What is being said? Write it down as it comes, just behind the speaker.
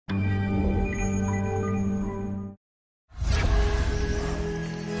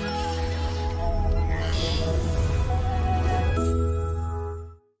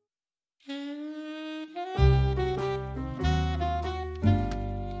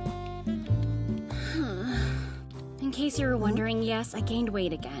case you were wondering, yes, I gained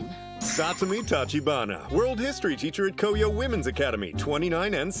weight again. Satsumi Tachibana, World History teacher at Koyo Women's Academy,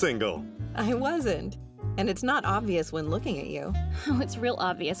 29 and single. I wasn't. And it's not obvious when looking at you. Oh, it's real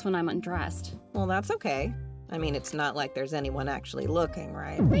obvious when I'm undressed. Well, that's okay. I mean, it's not like there's anyone actually looking,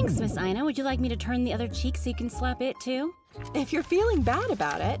 right? Thanks, Miss Ina. Would you like me to turn the other cheek so you can slap it too? If you're feeling bad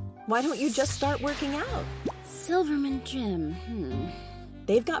about it, why don't you just start working out? Silverman Gym,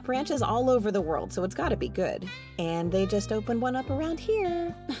 They've got branches all over the world, so it's gotta be good. And they just opened one up around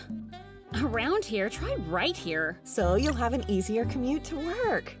here. Around here? Try right here. So you'll have an easier commute to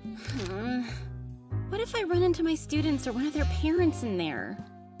work. What if I run into my students or one of their parents in there?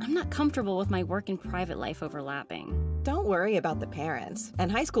 I'm not comfortable with my work and private life overlapping. Don't worry about the parents.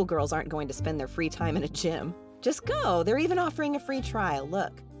 And high school girls aren't going to spend their free time in a gym. Just go. They're even offering a free trial.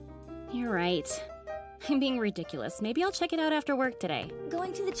 Look. You're right. I'm being ridiculous. Maybe I'll check it out after work today.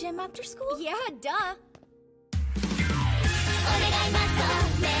 Going to the gym after school? Yeah, duh.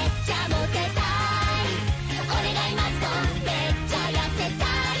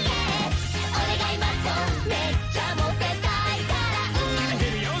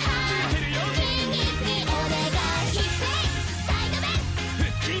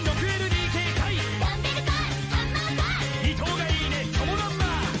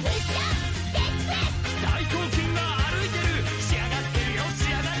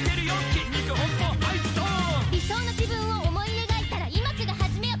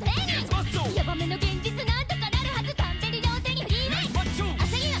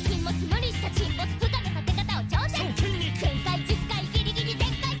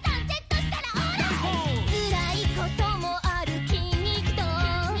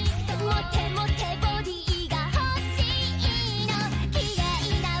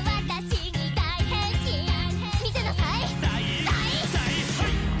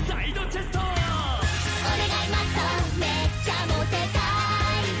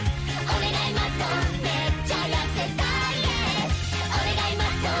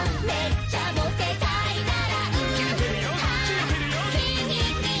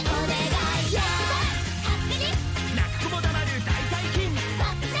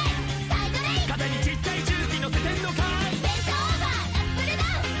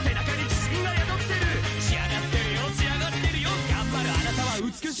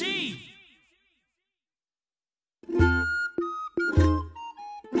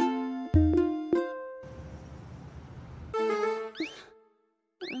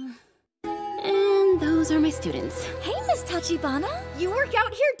 Those are my students. Hey, Miss Tachibana. You work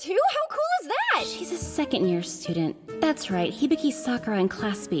out here too? How cool is that? She's a second-year student. That's right, Hibiki Sakura in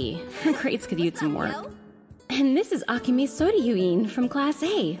Class B. Her grades could use some work. And this is Akemi Soryuin from Class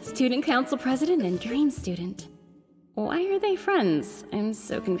A, Student Council President and Dream Student. Why are they friends? I'm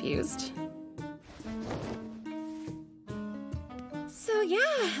so confused. So yeah,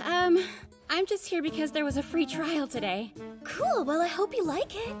 I'm just here because there was a free trial today. Cool, well I hope you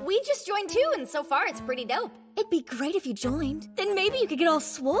like it. We just joined too, and so far it's pretty dope. It'd be great if you joined. Then maybe you could get all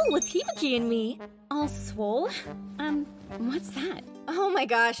swole with Hibiki and me. All swole? What's that? Oh my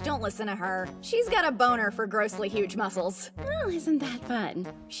gosh, don't listen to her. She's got a boner for grossly huge muscles. Well, isn't that fun?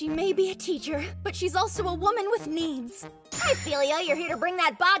 She may be a teacher, but she's also a woman with needs. I feel ya, you're here to bring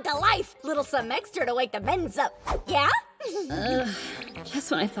that bod to life. Little something extra to wake the men's up. Yeah? Ugh,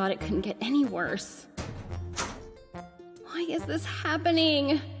 just when I thought it couldn't get any worse. Why is this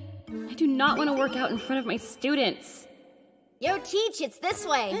happening? I do not want to work out in front of my students. Yo, teach, it's this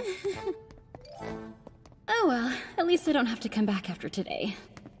way. Oh well, at least I don't have to come back after today.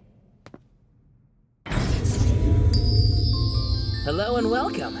 Hello and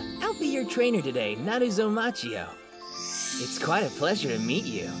welcome. I'll be your trainer today, Naruzo Machio. It's quite a pleasure to meet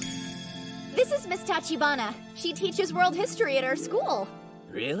you. This is Miss Tachibana. She teaches world history at our school.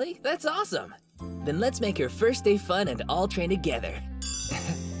 Really? That's awesome. Then let's make your first day fun and all train together.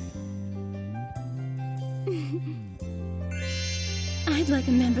 I'd like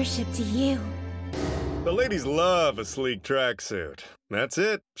a membership to you. The ladies love a sleek tracksuit. That's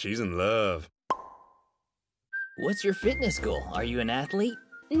it. She's in love. What's your fitness goal? Are you an athlete?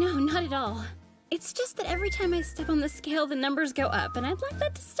 No, not at all. It's just that every time I step on the scale, the numbers go up, and I'd like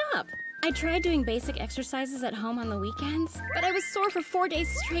that to stop. I tried doing basic exercises at home on the weekends, but I was sore for 4 days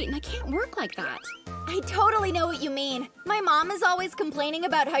straight, and I can't work like that. I totally know what you mean. My mom is always complaining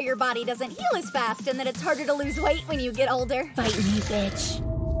about how your body doesn't heal as fast and that it's harder to lose weight when you get older. Fight me, bitch.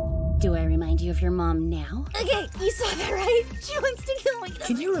 Do I remind you of your mom now? Okay, you saw that, right? She wants to kill me.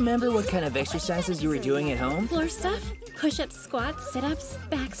 Can you remember what kind of exercises you were doing at home? Floor stuff, push-ups, squats, sit-ups,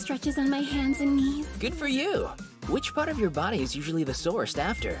 back stretches on my hands and knees. Good for you. Which part of your body is usually the sorest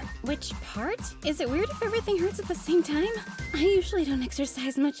after? Which part? Is it weird if everything hurts at the same time? I usually don't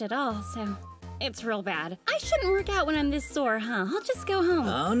exercise much at all, so it's real bad. I shouldn't work out when I'm this sore, huh? I'll just go home.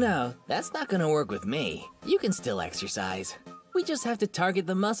 Oh no, that's not gonna work with me. You can still exercise. We just have to target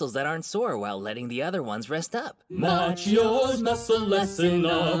the muscles that aren't sore while letting the other ones rest up. Machio's muscle lesson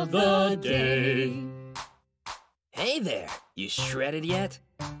of the day. Hey there, you shredded yet?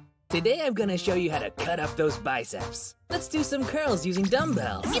 Today I'm gonna show you how to cut up those biceps. Let's do some curls using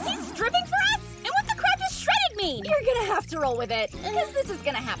dumbbells. Is he stripping for us? And what the crap does shredded mean? You're gonna have to roll with it, because this is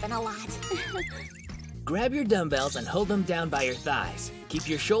gonna happen a lot. Grab your dumbbells and hold them down by your thighs. Keep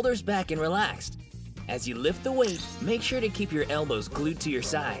your shoulders back and relaxed. As you lift the weight, make sure to keep your elbows glued to your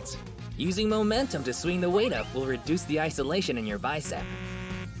sides. Using momentum to swing the weight up will reduce the isolation in your bicep.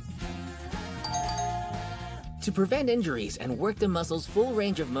 To prevent injuries and work the muscle's full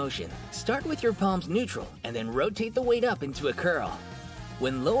range of motion, start with your palms neutral and then rotate the weight up into a curl.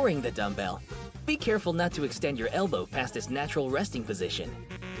 When lowering the dumbbell, be careful not to extend your elbow past its natural resting position.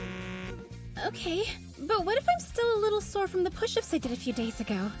 Okay, but what if I'm still a little sore from the push-ups I did a few days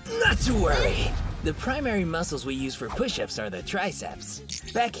ago? Not to worry! The primary muscles we use for push-ups are the triceps.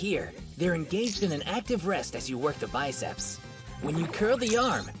 Back here, they're engaged in an active rest as you work the biceps. When you curl the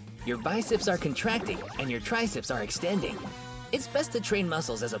arm, your biceps are contracting and your triceps are extending. It's best to train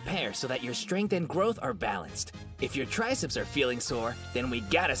muscles as a pair so that your strength and growth are balanced. If your triceps are feeling sore, then we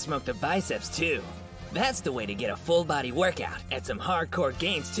gotta smoke the biceps too. That's the way to get a full body workout and some hardcore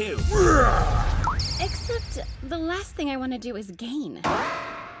gains too. Except the last thing I want to do is gain.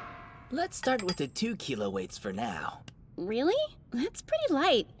 Let's start with the 2 kilo weights for now. Really? That's pretty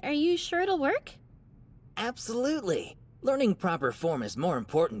light. Are you sure it'll work? Absolutely. Learning proper form is more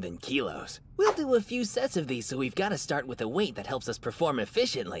important than kilos. We'll do a few sets of these, so we've got to start with a weight that helps us perform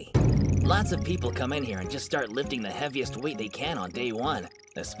efficiently. Lots of people come in here and just start lifting the heaviest weight they can on day one,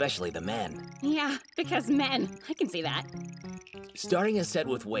 especially the men. Yeah, because men. I can see that. Starting a set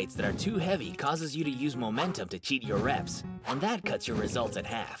with weights that are too heavy causes you to use momentum to cheat your reps, and that cuts your results in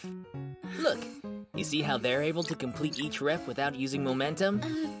half. Look, you see how they're able to complete each rep without using momentum?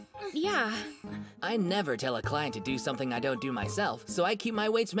 Yeah. I never tell a client to do something I don't do myself, so I keep my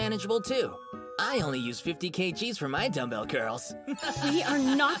weights manageable too. I only use 50 kgs for my dumbbell curls. We are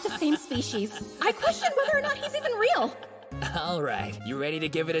not the same species. I question whether or not he's even real. All right, you ready to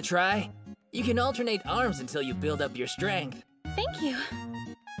give it a try? You can alternate arms until you build up your strength. Thank you.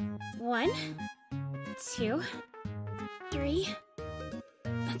 1, 2, 3.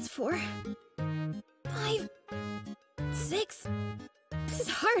 That's 4, 5, 6. This is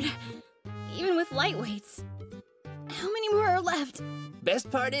hard, even with light weights. How many more are left?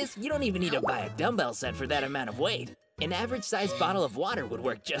 Best part is, you don't even need to buy a dumbbell set for that amount of weight. An average-sized bottle of water would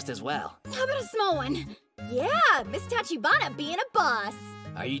work just as well. How about a small one? Yeah, Miss Tachibana being a boss.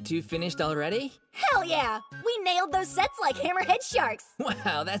 Are you two finished already? Hell yeah! We nailed those sets like hammerhead sharks.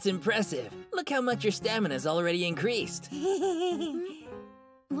 Wow, that's impressive. Look how much your stamina's already increased.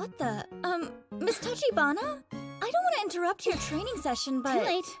 What the? Miss Tachibana? I don't want to interrupt your training session, but... Too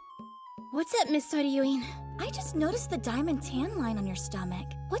late. What's up, Miss Soriyuin? I just noticed the diamond tan line on your stomach.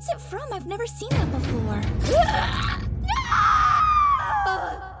 What's it from? I've never seen that before.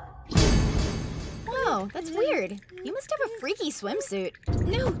 Oh, that's weird. You must have a freaky swimsuit.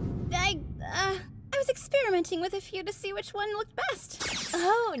 No, I was experimenting with a few to see which one looked best.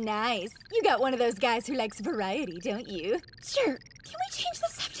 Oh, nice. You got one of those guys who likes variety, don't you? Sure. Can we change the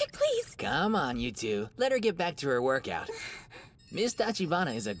subject, please? Come on, you two. Let her get back to her workout. Miss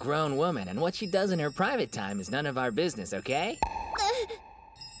Tachibana is a grown woman, and what she does in her private time is none of our business, okay?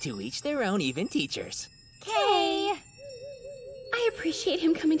 To each their own, even teachers. Okay. I appreciate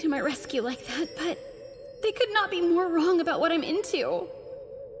him coming to my rescue like that, but they could not be more wrong about what I'm into.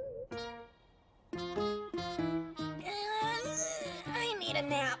 I need a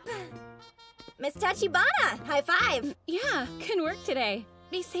nap. Miss Tachibana, high five. Yeah, good work today.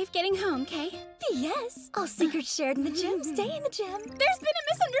 Be safe getting home, okay? Yes. All secrets shared in the gym. Stay in the gym. There's been a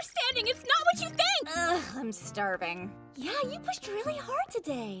misunderstanding. It's not what you think. Ugh, I'm starving. Yeah, you pushed really hard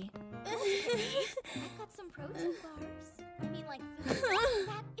today. I've got some protein bars. I mean, like,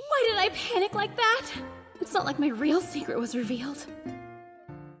 Why did I panic like that? It's not like my real secret was revealed.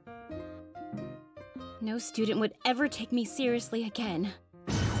 No student would ever take me seriously again.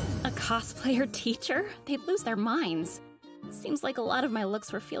 A cosplayer teacher? They'd lose their minds. Seems like a lot of my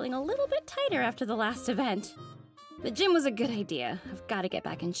looks were feeling a little bit tighter after the last event. The gym was a good idea. I've got to get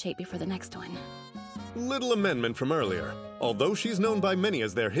back in shape before the next one. Little amendment from earlier. Although she's known by many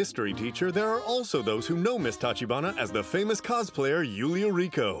as their history teacher, there are also those who know Miss Tachibana as the famous cosplayer Yulia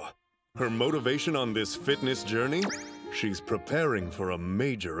Rico. Her motivation on this fitness journey? She's preparing for a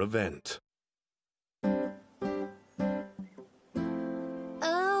major event.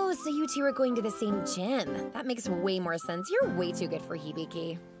 Oh, so you two are going to the same gym. That makes way more sense. You're way too good for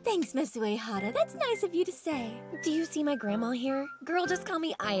Hibiki. Thanks, Miss Uehara. That's nice of you to say. Do you see my grandma here? Girl, just call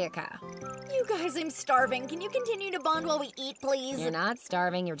me Ayaka. You guys, I'm starving. Can you continue to bond while we eat, please? You're not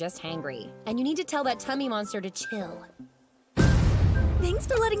starving, you're just hangry. And you need to tell that tummy monster to chill. Thanks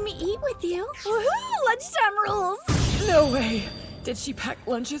for letting me eat with you. Woohoo! Lunchtime rules! No way! Did she pack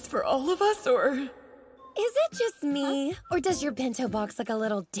lunches for all of us, or...? Is it just me? Or does your bento box look a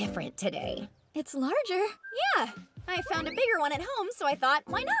little different today? It's larger. Yeah, I found a bigger one at home, so I thought,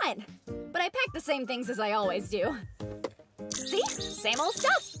 why not? But I packed the same things as I always do. See? Same old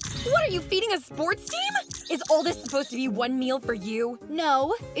stuff. What, are you feeding a sports team? Is all this supposed to be one meal for you?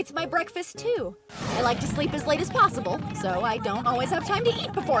 No, it's my breakfast too. I like to sleep as late as possible, so I don't always have time to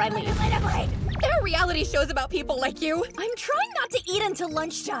eat before I leave. There are reality shows about people like you. I'm trying not to eat until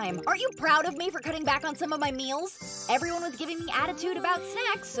lunchtime. Aren't you proud of me for cutting back on some of my meals? Everyone was giving me attitude about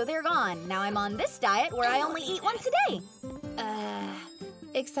snacks, so they're gone. Now I'm on this diet where I only eat once a day.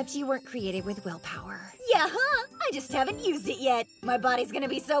 Except you weren't created with willpower. Yeah, huh? I just haven't used it yet. My body's gonna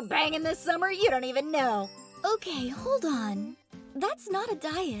be so banging this summer, you don't even know. Okay, hold on. That's not a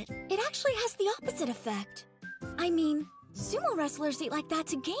diet. It actually has the opposite effect. I mean, sumo wrestlers eat like that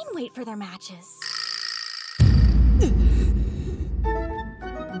to gain weight for their matches.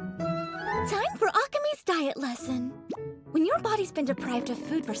 Time for Akami's diet lesson. When your body's been deprived of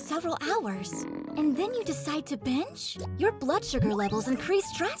food for several hours, and then you decide to binge, your blood sugar levels increase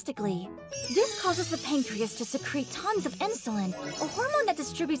drastically. This causes the pancreas to secrete tons of insulin, a hormone that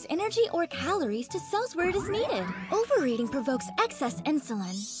distributes energy or calories to cells where it is needed. Overeating provokes excess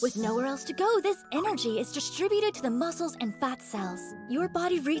insulin. With nowhere else to go, this energy is distributed to the muscles and fat cells. Your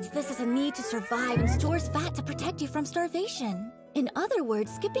body reads this as a need to survive and stores fat to protect you from starvation. In other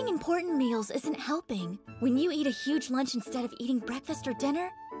words, skipping important meals isn't helping. When you eat a huge lunch instead of eating breakfast or dinner,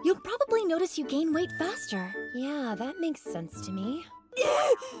 you'll probably notice you gain weight faster. Yeah, that makes sense to me.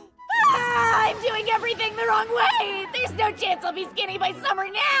 I'm doing everything the wrong way! There's no chance I'll be skinny by summer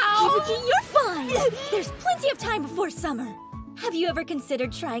now! Hibiki, you're fine! There's plenty of time before summer. Have you ever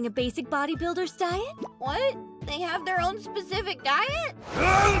considered trying a basic bodybuilder's diet? What? They have their own specific diet?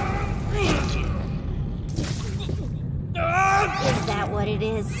 Is that what it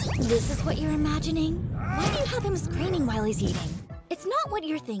is? This is what you're imagining? Why do you have him screaming while he's eating? It's not what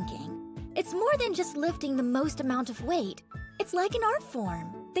you're thinking. It's more than just lifting the most amount of weight. It's like an art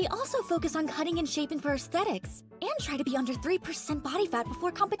form. They also focus on cutting and shaping for aesthetics, and try to be under 3% body fat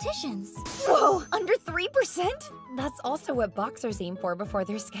before competitions. Whoa, under 3%? That's also what boxers aim for before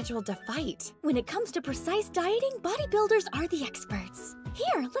they're scheduled to fight. When it comes to precise dieting, bodybuilders are the experts.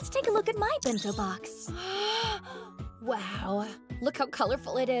 Here, let's take a look at my bento box. Wow, look how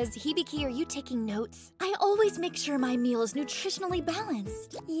colorful it is. Hibiki, are you taking notes? I always make sure my meal is nutritionally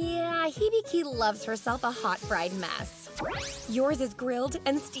balanced. Yeah, Hibiki loves herself a hot fried mess. Yours is grilled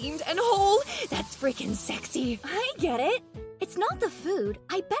and steamed and whole. That's freaking sexy. I get it. It's not the food.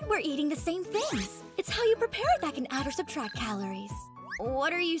 I bet we're eating the same things. It's how you prepare it that can add or subtract calories.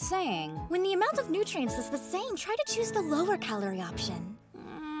 What are you saying? When the amount of nutrients is the same, try to choose the lower calorie option.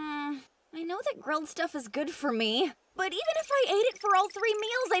 I know that grilled stuff is good for me, but even if I ate it for all 3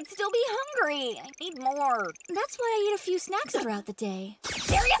 meals, I'd still be hungry. I need more. That's why I eat a few snacks throughout the day.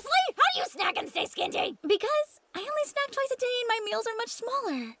 Seriously? How do you snack and stay skinny? Because I only snack twice a day and my meals are much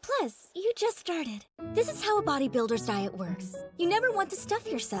smaller. Plus, you just started. This is how a bodybuilder's diet works. You never want to stuff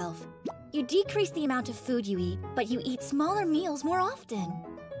yourself. You decrease the amount of food you eat, but you eat smaller meals more often.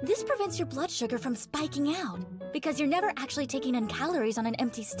 This prevents your blood sugar from spiking out, because you're never actually taking in calories on an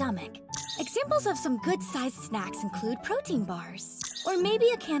empty stomach. Examples of some good-sized snacks include protein bars, or maybe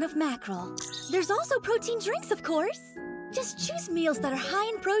a can of mackerel. There's also protein drinks, of course. Just choose meals that are high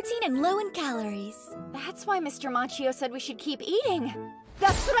in protein and low in calories. That's why Mr. Machio said we should keep eating.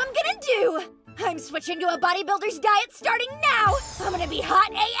 That's what I'm gonna do! I'm switching to a bodybuilder's diet starting now! I'm gonna be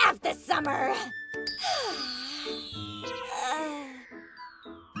hot AF this summer!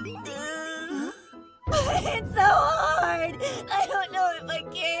 It's so hard! I don't know if I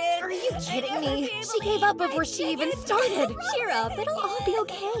can! Are you kidding me? She gave up before she even started. Cheer up, it'll all be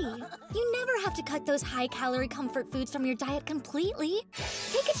okay. You never have to cut those high-calorie comfort foods from your diet completely.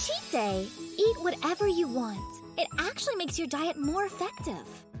 Take a cheat day. Eat whatever you want. It actually makes your diet more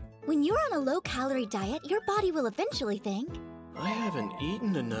effective. When you're on a low-calorie diet, your body will eventually think, I haven't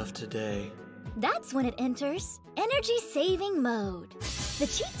eaten enough today. That's when it enters energy-saving mode. The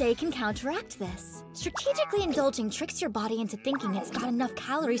cheat day can counteract this. Strategically indulging tricks your body into thinking it's got enough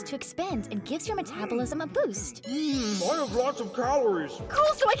calories to expend and gives your metabolism a boost. I have lots of calories.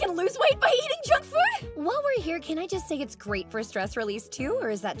 Cool, so I can lose weight by eating junk food? While we're here, can I just say it's great for stress release too,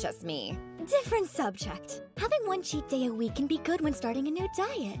 or is that just me? Different subject. Having one cheat day a week can be good when starting a new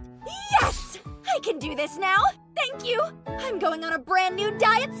diet. Yes! I can do this now! Thank you! I'm going on a brand new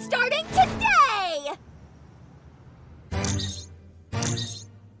diet starting today! This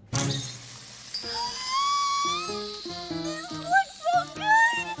looks so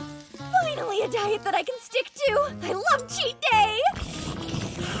good! Finally a diet that I can stick to! I love cheat day!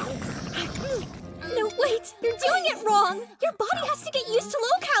 No, wait! You're doing it wrong! Your body has to get used to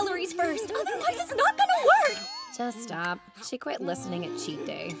low calories first, otherwise it's not gonna work! Just stop. She quit listening at cheat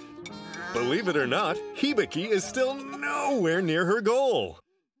day. Believe it or not, Hibiki is still nowhere near her goal.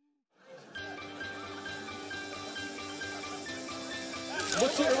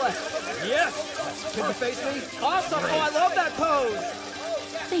 Look to your left. Yes! Can you face me? Awesome! Oh, I love that pose!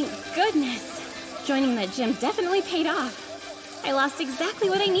 Thank goodness. Joining that gym definitely paid off. I lost exactly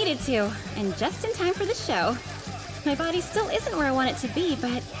what I needed to, and just in time for the show. My body still isn't where I want it to be,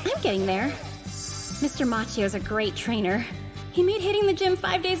 but I'm getting there. Mr. Machio's a great trainer. He made hitting the gym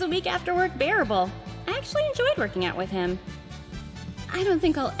 5 days a week after work bearable. I actually enjoyed working out with him. I don't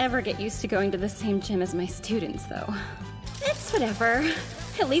think I'll ever get used to going to the same gym as my students, though. It's whatever.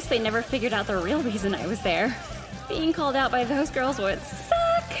 At least they never figured out the real reason I was there. Being called out by those girls would suck.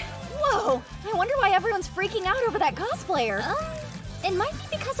 Whoa! I wonder why everyone's freaking out over that cosplayer. It might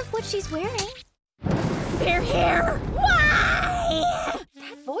be because of what she's wearing. They're here! Why?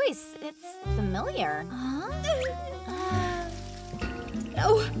 That voice, it's familiar. Huh?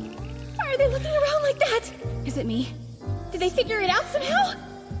 No! Why are they looking around like that? Is it me? Did they figure it out somehow?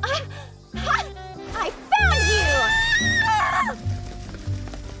 I found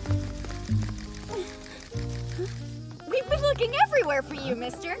you! We've been looking everywhere for you,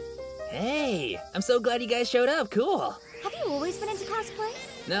 mister. Hey, I'm so glad you guys showed up. Cool. Have you always been into cosplay?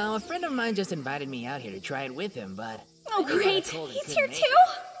 No, a friend of mine just invited me out here to try it with him, but... Oh, great. He's here too?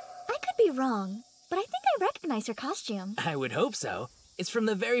 I could be wrong, but I think I recognize your costume. I would hope so. It's from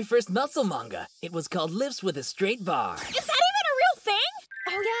the very first muscle manga. It was called Lips with a Straight Bar. Is that even a real thing?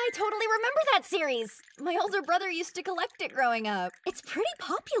 Oh yeah, I totally remember that series. My older brother used to collect it growing up. It's pretty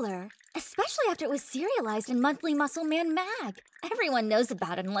popular, especially after it was serialized in Monthly Muscle Man mag. Everyone knows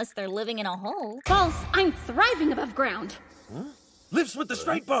about it unless they're living in a hole. False. I'm thriving above ground. Huh? Lips with the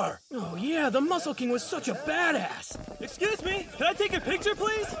straight bar. Oh yeah, the Muscle King was such a badass. Excuse me, can I take a picture,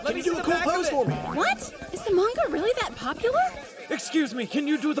 please? Let me do a cool pose for me. What? Is the manga really that popular? Excuse me, can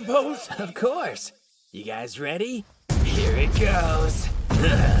you do the pose? Of course. You guys ready? Here it goes.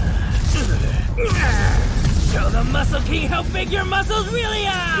 Show the Muscle King how big your muscles really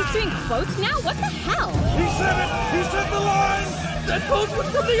are! He's doing quotes now? What the hell? He said it! He said the line! That pose was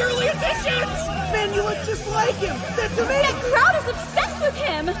from the early editions! Man, you look just like him! That's amazing! The crowd is obsessed with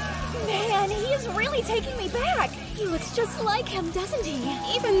him! Man, he is really taking me back. He looks just like him, doesn't he?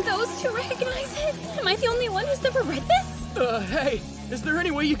 Even those two recognize it? Am I the only one who's never read this? Hey, is there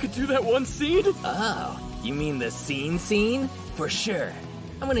any way you could do that one scene? Oh, you mean the scene? For sure.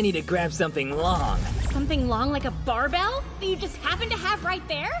 I'm gonna need to grab something long. Something long like a barbell that you just happen to have right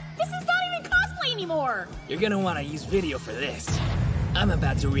there? This is not even cosplay anymore! You're gonna wanna use video for this. I'm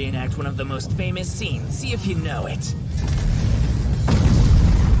about to reenact one of the most famous scenes. See if you know it.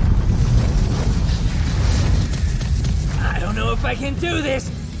 I don't know if I can do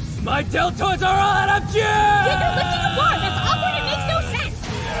this. My deltoids are all out of juice! You're lifting a bar! That's awkward and makes no sense!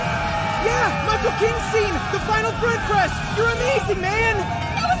 Yeah! Muscle King scene! The final front press! You're amazing, man!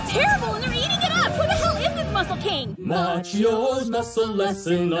 That was terrible and they're eating it up! Who the hell is this Muscle King? Machio's muscle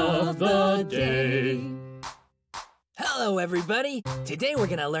lesson of the day. Hello, everybody. Today we're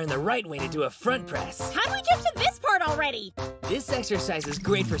gonna learn the right way to do a front press. How do we get to this part already? This exercise is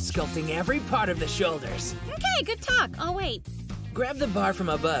great for sculpting every part of the shoulders. Okay, good talk. I'll wait. Grab the bar from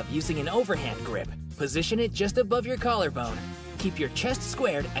above using an overhand grip. Position it just above your collarbone. Keep your chest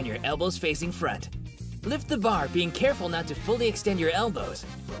squared and your elbows facing front. Lift the bar, being careful not to fully extend your elbows.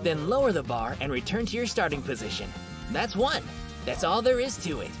 Then lower the bar and return to your starting position. That's one. That's all there is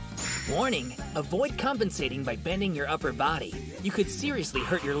to it. Warning, avoid compensating by bending your upper body. You could seriously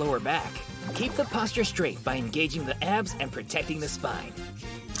hurt your lower back. Keep the posture straight by engaging the abs and protecting the spine.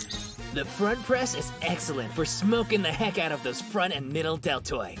 The front press is excellent for smoking the heck out of those front and middle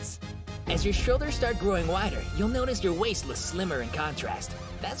deltoids. As your shoulders start growing wider, you'll notice your waist looks slimmer in contrast.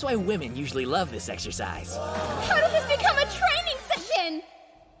 That's why women usually love this exercise. How did this become a training session?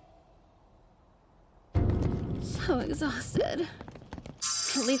 So exhausted.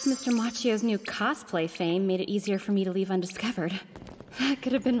 At least Mr. Machio's new cosplay fame made it easier for me to leave undiscovered. That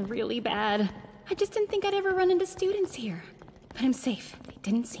could have been really bad. I just didn't think I'd ever run into students here. But I'm safe. They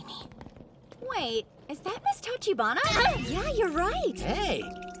didn't see me. Wait, is that Miss Tachibana? Yeah, you're right. Hey,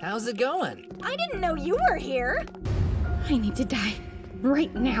 how's it going? I didn't know you were here. I need to die.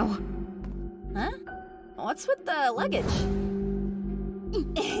 Right now. Huh? What's with the luggage?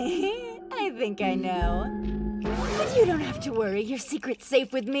 I think I know. But you don't have to worry, your secret's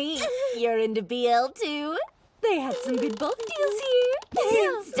safe with me. You're into BL too. They had some good bulk deals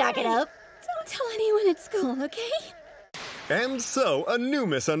here. Stock it up. Don't tell anyone at school, okay? And so, a new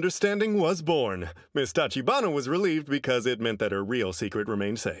misunderstanding was born. Miss Tachibana was relieved because it meant that her real secret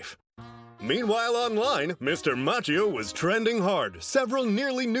remained safe. Meanwhile, online, Mr. Machio was trending hard. Several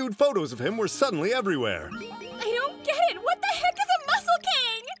nearly nude photos of him were suddenly everywhere. I don't get it. What the heck is a muscle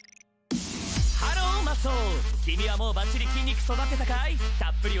king? Hello, muscle. 君はもうバッチリ筋肉育てたかい？た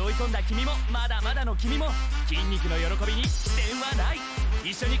っぷり追い込んだ君もまだまだの君も筋肉の喜びに視点はない。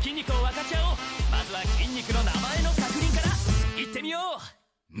一緒に筋肉を分かち合おう。まずは筋肉の名前の確認からいってみよう。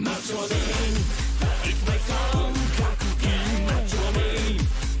マッチョマン It's my song 格言マッチョマン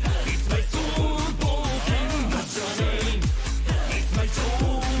It's my soul 冒険マッチョマン It's my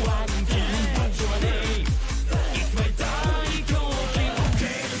soul 暗記マッチョマン It's my 大胸筋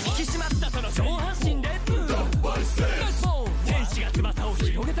引き締まったその上半身でナイスポーズ天使が翼を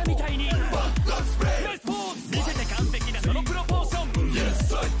広げたみたいにナイスポーズ見せて完璧なそのプロポーション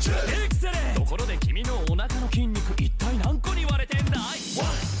エクセレントところで君のお腹の筋肉一体何個に割れてんだい 1,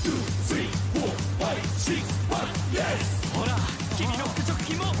 2, 3, 4, 5, 6, 1, yes ほら君の腹直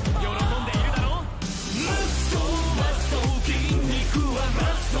筋も喜んでいるだろマッソマッソ筋肉はマ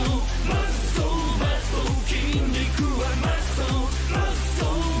ッソマッソマッソ筋肉はマッソマッソ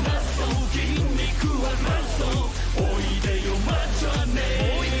マッソ筋肉はマッソおいでよマッチョネ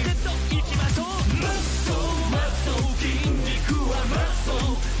もう一セットいきましょうマッソマッソ筋肉はマッソ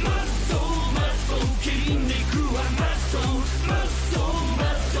マッソマッソ筋肉はマッソマッソマ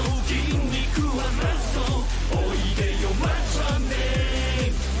ッソ筋肉はマッソおいでよマッチョネ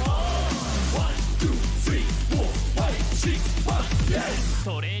1, 2, 3, 4, 5, 6, 1, yes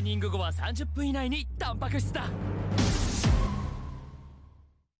トレーニング後は30分以内にタンパク質だ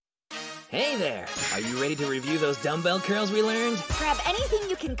Hey there! Are you ready to review those dumbbell curls we learned? Grab anything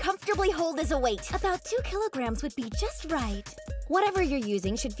you can comfortably hold as a weight. About 2 kilograms would be just right. Whatever you're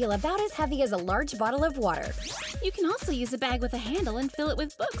using should feel about as heavy as a large bottle of water. You can also use a bag with a handle and fill it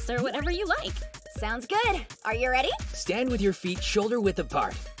with books or whatever you like. Sounds good. Are you ready? Stand with your feet shoulder width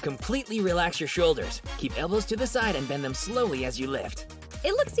apart. Completely relax your shoulders. Keep elbows to the side and bend them slowly as you lift.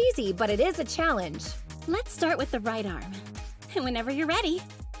 It looks easy, but it is a challenge. Let's start with the right arm. And whenever you're ready,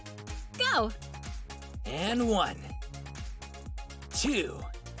 go! And 1, 2,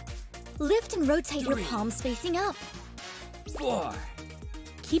 Lift and rotate your 3, palms facing up. 4,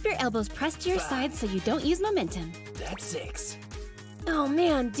 Keep your elbows pressed to your 5. sides so you don't use momentum. That's 6, Oh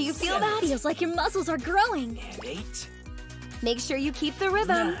man, do you feel 7. that? Feels like your muscles are growing. and 8, Make sure you keep the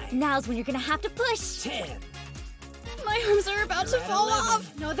rhythm. 9, Now's when you're gonna have to push. 10. My arms are about to You're at fall 11.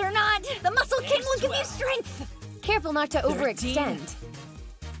 off! No, they're not. The muscle king will give you 12. strength. Careful not to 13. overextend.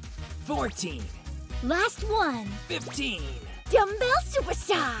 14, Last one. 15. Dumbell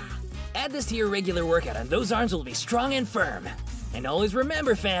superstar. Add this to your regular workout and those arms will be strong and firm. And always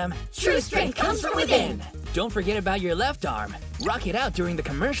remember, fam, True strength comes from within. Don't forget about your left arm. Rock it out during the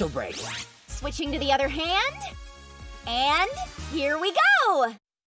commercial break. Switching to the other hand. And here we go.